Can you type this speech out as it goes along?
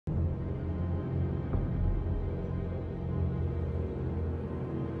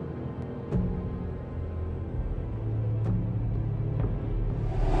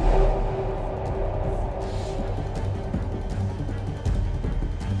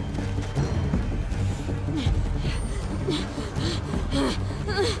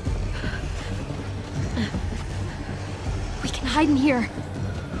hide in here.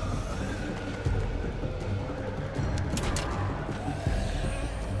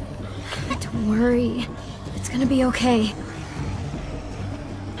 Don't worry. It's gonna be okay.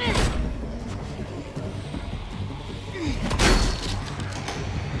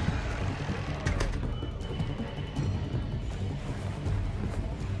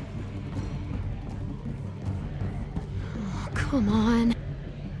 Oh, come on.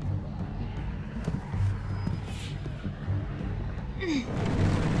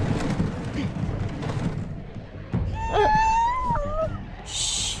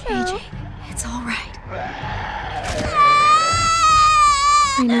 AJ, it's all right.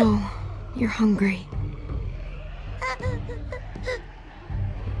 I know. You're hungry.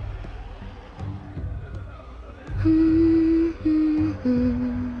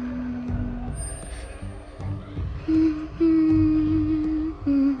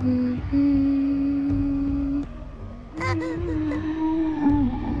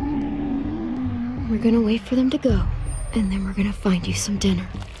 We're gonna wait for them to go, and then we're gonna find you some dinner.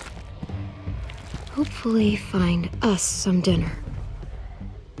 Hopefully find us some dinner.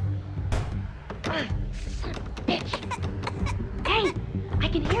 Hey! I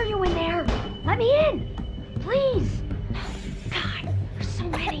can hear you in there! Let me in! Please! God, there's so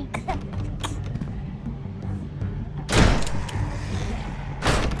many!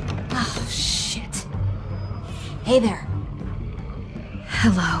 Oh, shit. Hey there.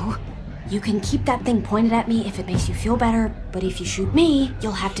 Hello. You can keep that thing pointed at me if it makes you feel better, but if you shoot me,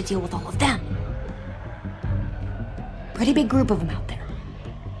 you'll have to deal with all of them. Pretty big group of them out there.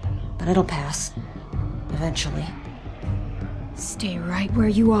 But it'll pass. Eventually. Stay right where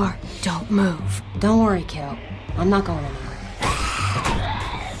you are. Don't move. Don't worry, kiddo. I'm not going anywhere.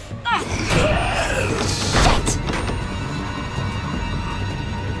 Shit!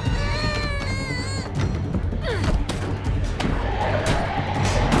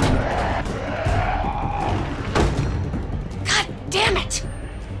 God damn it!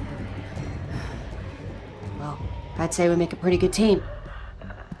 Well, I'd say we make a pretty good team.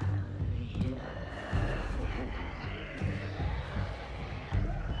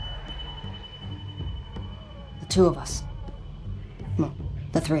 The two of us. Well,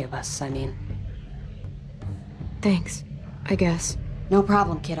 the three of us, I mean. Thanks, I guess. No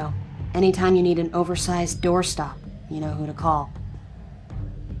problem, kiddo. Anytime you need an oversized doorstop, you know who to call.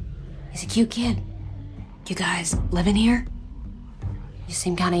 He's a cute kid. You guys living here? You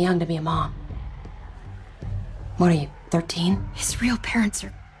seem kinda young to be a mom. What are you, 13? His real parents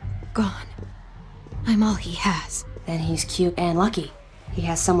are gone. I'm all he has. Then he's cute and lucky. He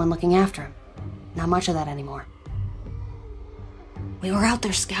has someone looking after him. Not much of that anymore. We were out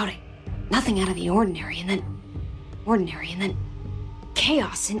there scouting. Nothing out of the ordinary, and then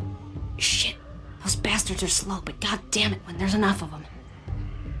chaos, and shit. Those bastards are slow, but god damn it when there's enough of them.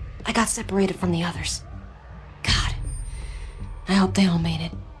 I got separated from the others. God, I hope they all made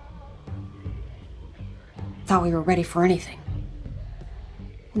it. Thought we were ready for anything.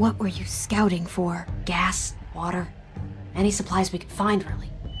 What were you scouting for? Gas, water, any supplies we could find,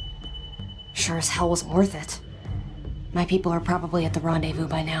 really. Sure as hell wasn't worth it. My people are probably at the rendezvous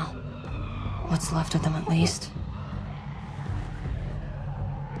by now. What's left of them, at least.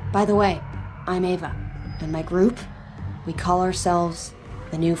 By the way, I'm Ava, and my group, we call ourselves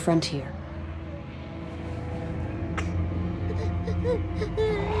the New Frontier.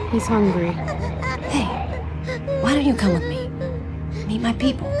 He's hungry. Hey, why don't you come with me? Meet my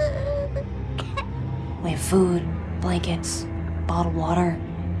people. We have food, blankets, bottled water.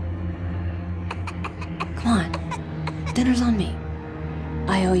 Come on, dinner's on me.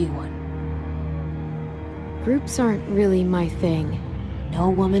 I owe you one. Groups aren't really my thing. No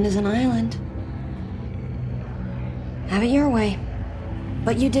woman is an island. Have it your way.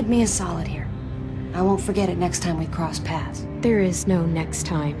 But you did me a solid here. I won't forget it next time we cross paths. There is no next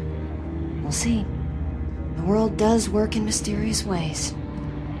time. We'll see. The world does work in mysterious ways.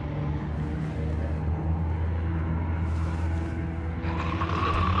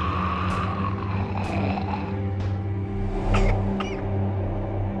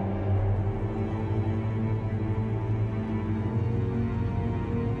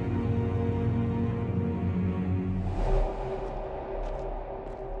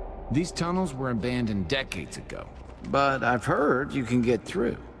 These tunnels were abandoned decades ago, but I've heard you can get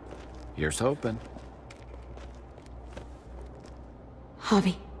through. Here's hoping.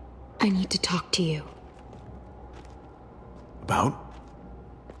 Javi, I need to talk to you. About?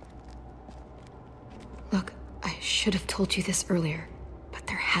 Look, I should have told you this earlier, but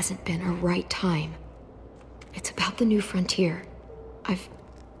there hasn't been a right time. It's about the New Frontier. I've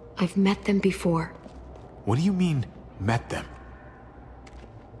met them before. What do you mean, met them?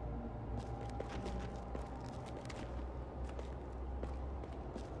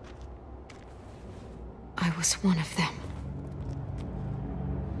 I was one of them.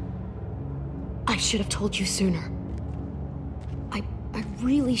 I should have told you sooner. I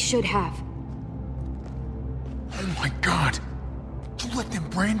really should have. Oh my God! You let them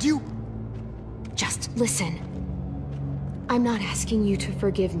brand you? Just listen. I'm not asking you to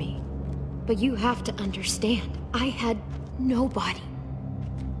forgive me, but you have to understand, I had nobody.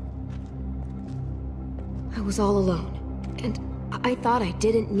 I was all alone, and I thought I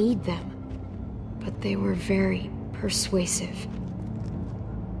didn't need them, but they were very persuasive.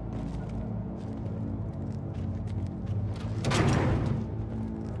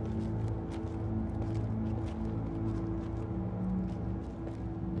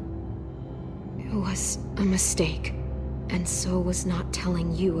 It was a mistake, and so was not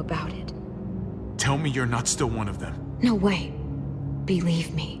telling you about it. Tell me you're not still one of them. No way.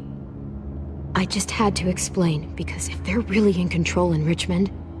 Believe me. I just had to explain, because if they're really in control in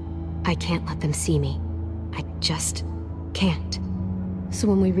Richmond, I can't let them see me. I just can't. So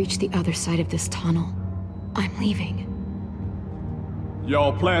when we reach the other side of this tunnel, I'm leaving.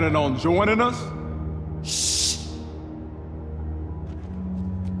 Y'all planning on joining us?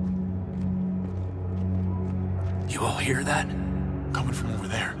 You all hear that? Coming from over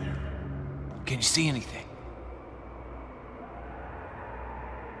there. Can you see anything?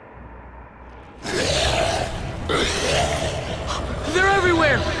 They're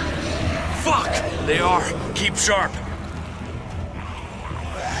everywhere! Fuck! They are. Keep sharp.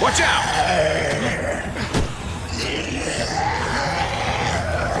 Watch out!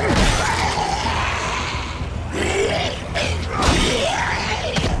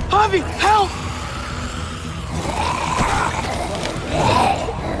 Javi, help!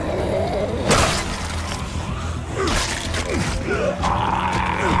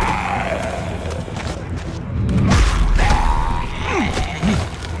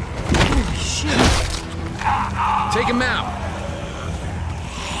 Take him out.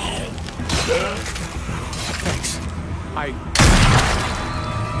 Thanks.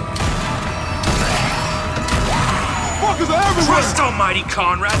 Fuckers are everywhere! Trust almighty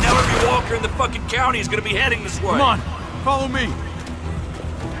Conrad, now every walker in the fucking county is gonna be heading this way. Come on, follow me.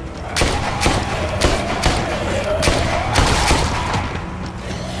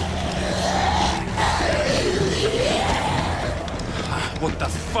 What the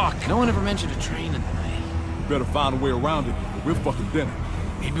fuck? No one ever mentioned a train in the way. Better find a way around it, or we're fucking dead.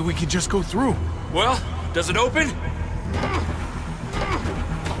 Maybe we can just go through. Well, does it open?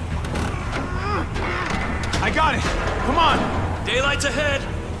 I got it! Come on! Daylight's ahead.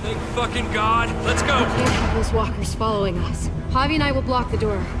 Thank fucking God. Let's go. Can't have those walkers following us. Javi and I will block the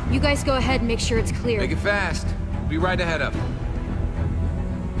door. You guys go ahead and make sure it's clear. Make it fast. Be right ahead of him.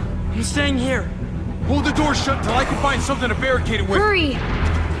 I'm staying here. Hold the door shut until I can find something to barricade it with. Hurry!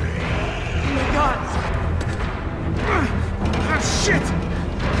 Oh my God. Ah, shit!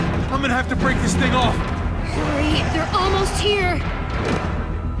 I'm gonna have to break this thing off. Hurry! They're almost here!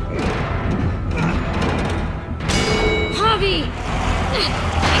 Javi! I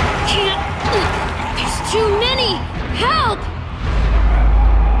can't... There's too many! Help!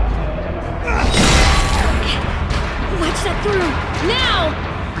 Wedge that through! Now!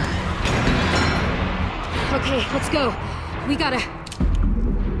 Okay, let's go. We gotta...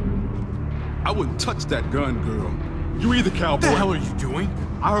 I wouldn't touch that gun, girl. You either, cowboy. What the hell are you doing?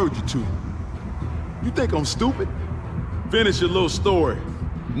 I heard you too. You think I'm stupid? Finish your little story.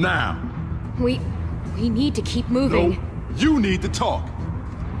 Now. We need to keep moving. No, you need to talk.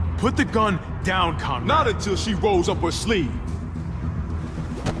 Put the gun down, Conrad. Not until she rolls up her sleeve.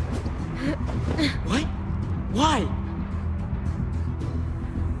 What? Why?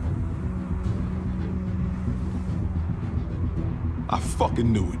 I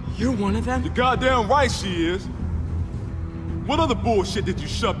fucking knew it. You're one of them? You're goddamn right she is. What other bullshit did you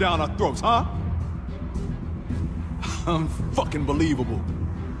shove down our throats, huh? Unfucking believable.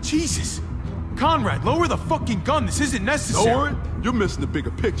 Jesus. Conrad, lower the fucking gun. This isn't necessary. Lower it? You're missing the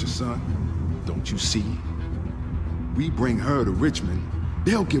bigger picture, son. Don't you see? We bring her to Richmond,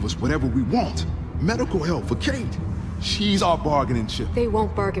 they'll give us whatever we want. Medical help for Kate. She's our bargaining chip. They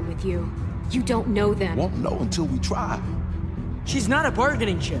won't bargain with you. You don't know them. Won't know until we try. She's not a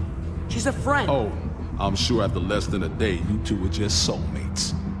bargaining chip. She's a friend. Oh, I'm sure after less than a day, you two are just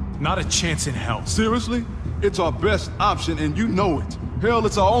soulmates. Not a chance in hell. Seriously? It's our best option and you know it. Hell,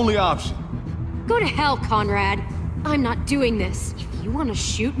 it's our only option. Go to hell, Conrad. I'm not doing this. If you want to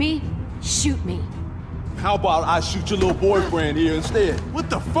shoot me, shoot me. How about I shoot your little boyfriend here instead? What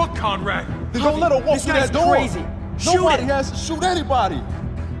the fuck, Conrad? Then don't let her walk This through guy's that door. crazy. Shoot Nobody him. has to shoot anybody.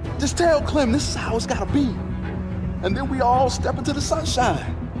 Just tell Clem this is how it's gotta be. And then we all step into the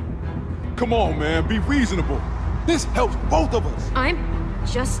sunshine. Come on, man, be reasonable. This helps both of us. I'm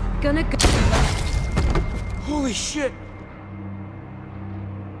just gonna go. Holy shit!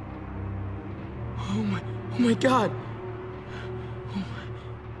 Oh my god!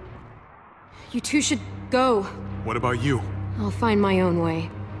 You two should go. What about you? I'll find my own way.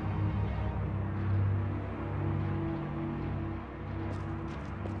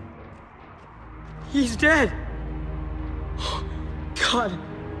 He's dead! God,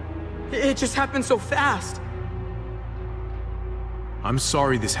 it just happened so fast. I'm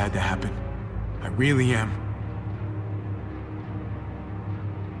sorry this had to happen. I really am.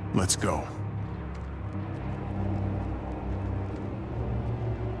 Let's go.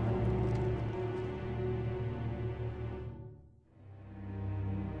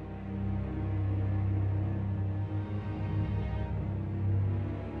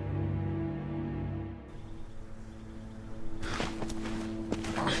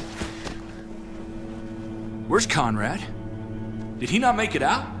 Where's Conrad? Did he not make it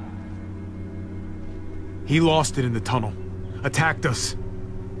out? He lost it in the tunnel. Attacked us.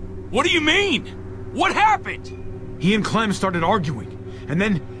 What do you mean? What happened? He and Clem started arguing, and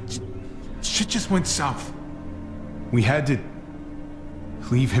then shit just went south. We had to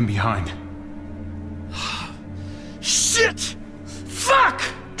leave him behind. Shit! Fuck!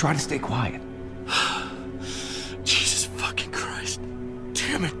 Try to stay quiet. Jesus fucking Christ.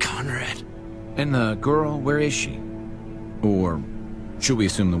 Damn it, Conrad. And the girl, where is she? Or should we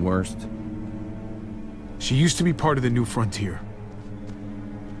assume the worst? She used to be part of the New Frontier.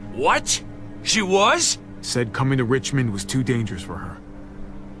 What? She was? Said coming to Richmond was too dangerous for her.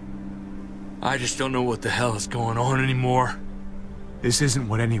 I just don't know what the hell is going on anymore. This isn't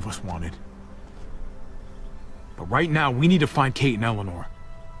what any of us wanted. But right now, we need to find Kate and Eleanor.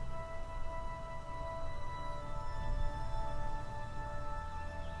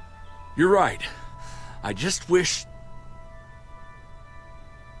 You're right. I just wish...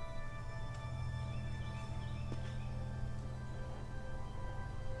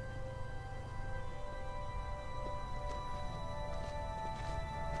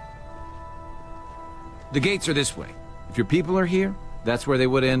 The gates are this way. If your people are here, that's where they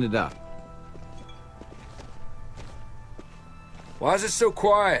would have ended up. Why is it so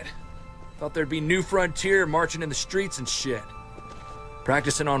quiet? Thought there'd be New Frontier marching in the streets and shit.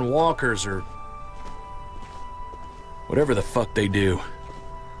 Practicing on walkers or... whatever the fuck they do.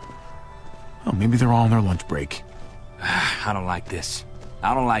 Oh, maybe they're all on their lunch break. I don't like this.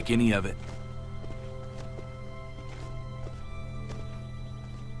 I don't like any of it.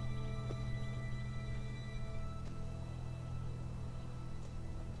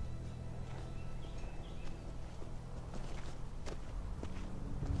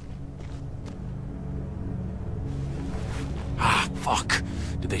 Fuck.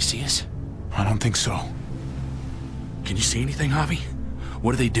 Did they see us? I don't think so. Can you see anything, Javi?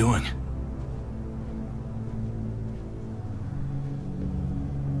 What are they doing?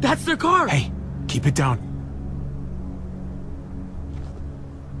 That's their car! Hey, keep it down.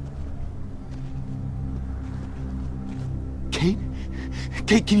 Kate?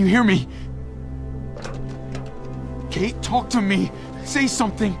 Kate, can you hear me? Kate, talk to me. Say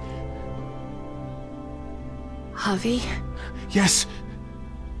something. Javi? Yes.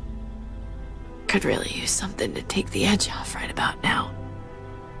 Could really use something to take the edge off right about now.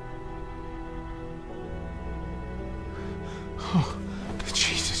 Oh,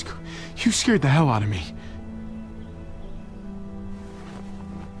 Jesus. You scared the hell out of me.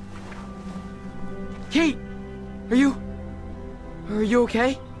 Kate! Are you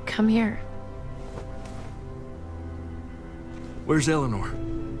okay? Come here. Where's Eleanor?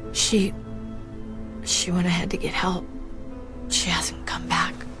 She went ahead to get help. She hasn't come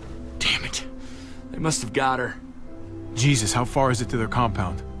back. Damn it. They must have got her. Jesus, how far is it to their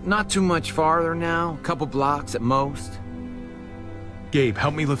compound? Not too much farther now. A couple blocks at most. Gabe,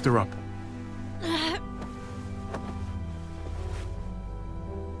 help me lift her up.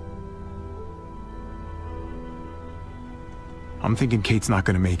 I'm thinking Kate's not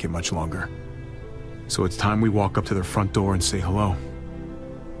gonna make it much longer. So it's time we walk up to their front door and say hello.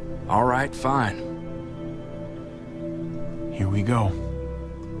 All right, fine. Here we go.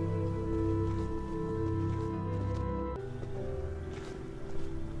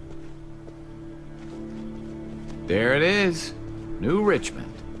 There it is. New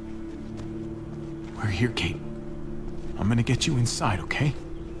Richmond. We're here, Kate. I'm gonna get you inside, okay?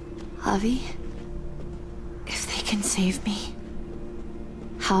 Javi, if they can save me,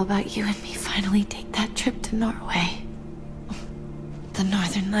 how about you and me finally take that trip to Norway? The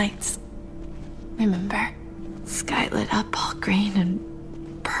Northern Lights. Remember? Sky lit up all green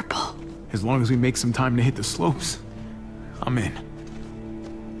and purple. As as long as we make some time to hit the slopes, I'm in.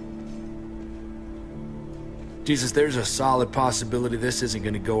 Jesus, there's a solid possibility this isn't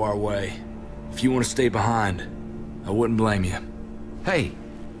gonna go our way. If you want to stay behind, I wouldn't blame you. Hey,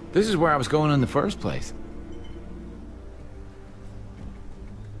 this is where I was going in the first place.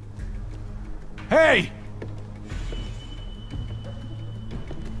 Hey!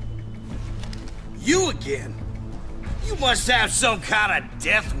 You again? You must have some kind of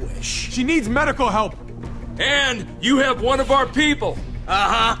death wish. She needs medical help! And you have one of our people!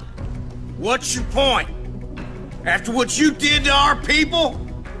 Uh-huh. What's your point? After what you did to our people?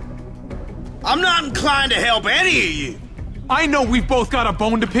 I'm not inclined to help any of you. I know we've both got a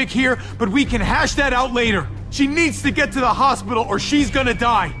bone to pick here, but we can hash that out later. She needs to get to the hospital or she's gonna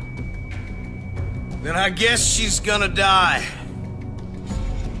die. Then I guess she's gonna die.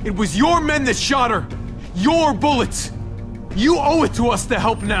 It was your men that shot her. Your bullets. You owe it to us to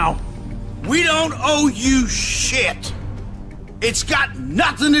help now. We don't owe you shit. It's got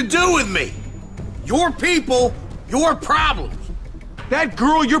nothing to do with me. Your people, your problems. That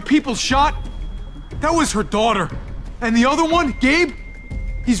girl your people shot, that was her daughter. And the other one, Gabe,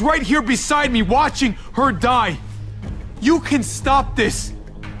 he's right here beside me watching her die. You can stop this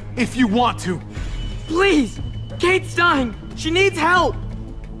if you want to. Please! Kate's dying! She needs help!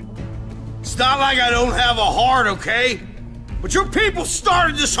 It's not like I don't have a heart, okay? But your people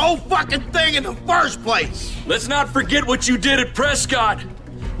started this whole fucking thing in the first place. Let's not forget what you did at Prescott.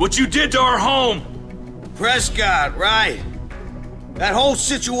 What you did to our home. Prescott, right. That whole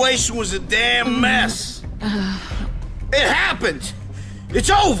situation was a damn mess. It happened. It's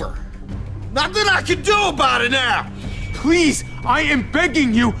over. Nothing I can do about it now. Please, I am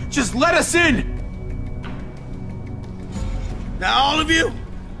begging you, just let us in. Now all of you,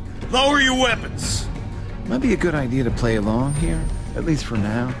 lower your weapons. Might be a good idea to play along here, at least for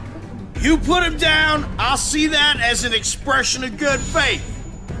now. You put him down, I'll see that as an expression of good faith.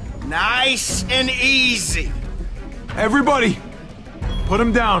 Nice and easy. Everybody, put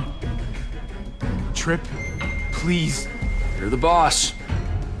him down. Tripp, please. You're the boss.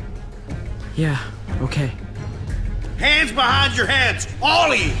 Yeah, okay. Hands behind your heads,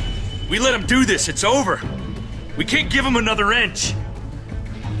 all of you. We let him do this, it's over. We can't give him another inch.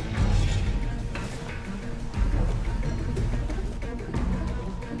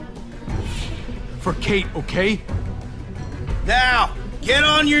 For Kate, okay? Now, get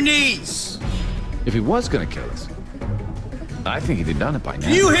on your knees. If he was gonna kill us, I think he'd have done it by now.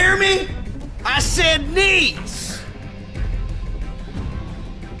 Do you hear me? I said knees.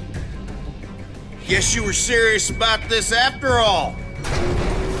 Guess you were serious about this after all.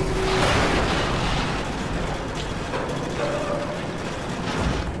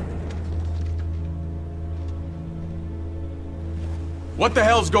 What the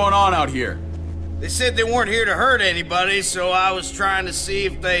hell's going on out here? They said they weren't here to hurt anybody, so I was trying to see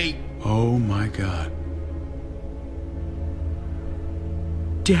if they... Oh my God.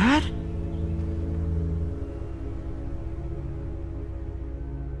 Dad?